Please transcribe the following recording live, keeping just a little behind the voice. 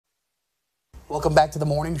Welcome back to the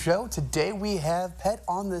morning show. Today we have Pet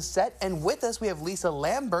on the set, and with us we have Lisa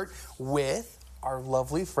Lambert with our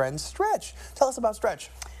lovely friend Stretch. Tell us about Stretch.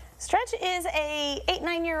 Stretch is a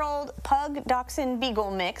 8-9-year-old pug dachshund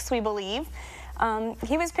beagle mix, we believe.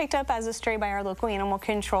 He was picked up as a stray by our local animal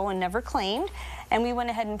control and never claimed, and we went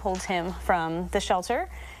ahead and pulled him from the shelter.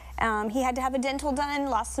 He had to have a dental done,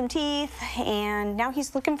 lost some teeth, and now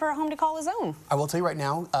he's looking for a home to call his own. I will tell you right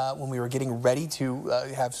now, when we were getting ready to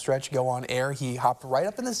have Stretch go on air, he hopped right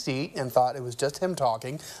up in the seat and thought it was just him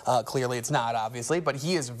talking. Clearly it's not, obviously, but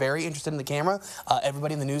he is very interested in the camera.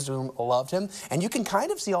 Everybody in the newsroom loved him, and you can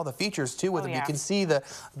kind of see all the features too with him. Yeah. You can see the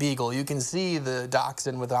beagle, you can see the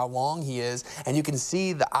dachshund with how long he is, and you can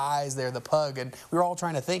see the eyes there, the pug, and we were all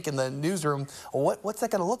trying to think in the newsroom, what's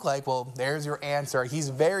that going to look like? Well, there's your answer. He's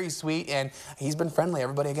very sweet, and he's been friendly.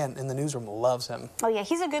 Everybody, again, in the newsroom loves him. Oh yeah,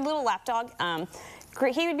 he's a good little lap dog.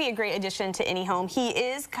 He would be a great addition to any home. He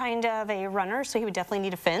is kind of a runner, so he would definitely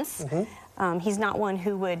need a fence. He's not one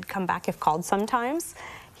who would come back if called sometimes.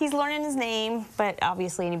 He's learning his name, but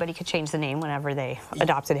obviously anybody could change the name whenever they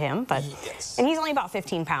adopted him. But And he's only about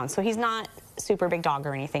 15 pounds, so he's not super big dog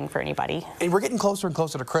or anything for anybody. And we're getting closer and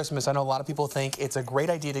closer to Christmas. I know a lot of people think it's a great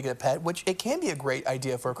idea to get a pet, which it can be a great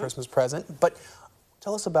idea for a Christmas present, but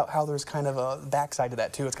tell us about how there's kind of a backside to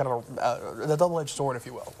that too. It's kind of a double-edged sword, if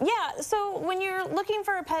you will. Yeah, so when you're looking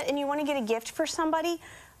for a pet and you want to get a gift for somebody,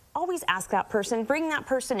 always ask that person, bring that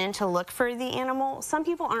person in to look for the animal. Some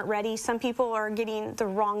people aren't ready. Some people are getting the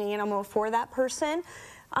wrong animal for that person.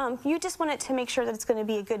 You just want it to make sure that it's going to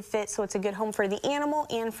be a good fit, so it's a good home for the animal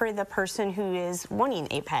and for the person who is wanting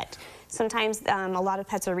a pet. Sometimes a lot of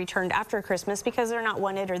pets are returned after Christmas because they're not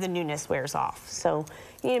wanted or the newness wears off. So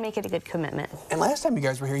you need to make it a good commitment. And last time you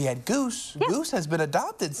guys were here, you had Goose. Yeah. Goose has been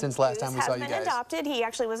adopted since last time we saw you guys. Goose has been adopted. He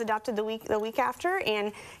actually was adopted the week after,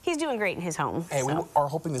 and he's doing great in his home. Hey, we are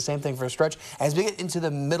hoping the same thing for Stretch. As we get into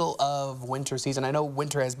the middle of winter season, I know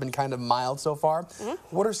winter has been kind of mild so far.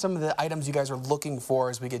 What are some of the items you guys are looking for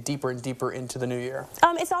as we get deeper and deeper into the new year?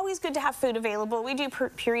 It's always good to have food available. We do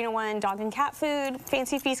Purina One dog and cat food,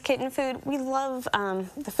 Fancy Feast kitten food. We love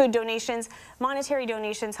the food donations. Monetary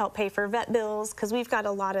donations help pay for vet bills because we've got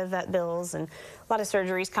a lot of vet bills and a lot of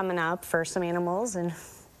surgeries coming up for some animals, and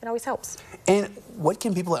it always helps. And what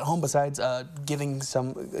can people at home, besides giving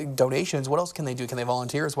some donations, what else can they do? Can they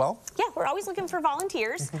volunteer as well? Yeah, we're always looking for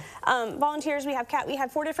volunteers. Volunteers, we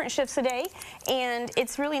have 4 different shifts a day, and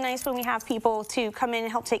it's really nice when we have people to come in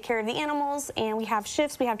and help take care of the animals, and we have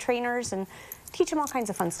shifts, we have trainers, and teach them all kinds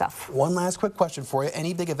of fun stuff. One last quick question for you.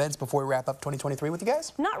 Any big events before we wrap up 2023 with you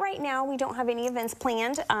guys? Not right now. We don't have any events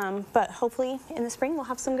planned, but hopefully in the spring we'll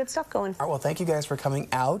have some good stuff going. All right, well, thank you guys for coming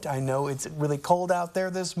out. I know it's really cold out there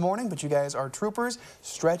this morning, but you guys are troopers.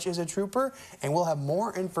 Stretch is a trooper, and we'll have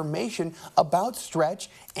more information about Stretch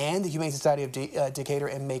and the Humane Society of Decatur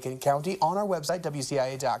and Macon County on our website,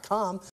 WCIA.com.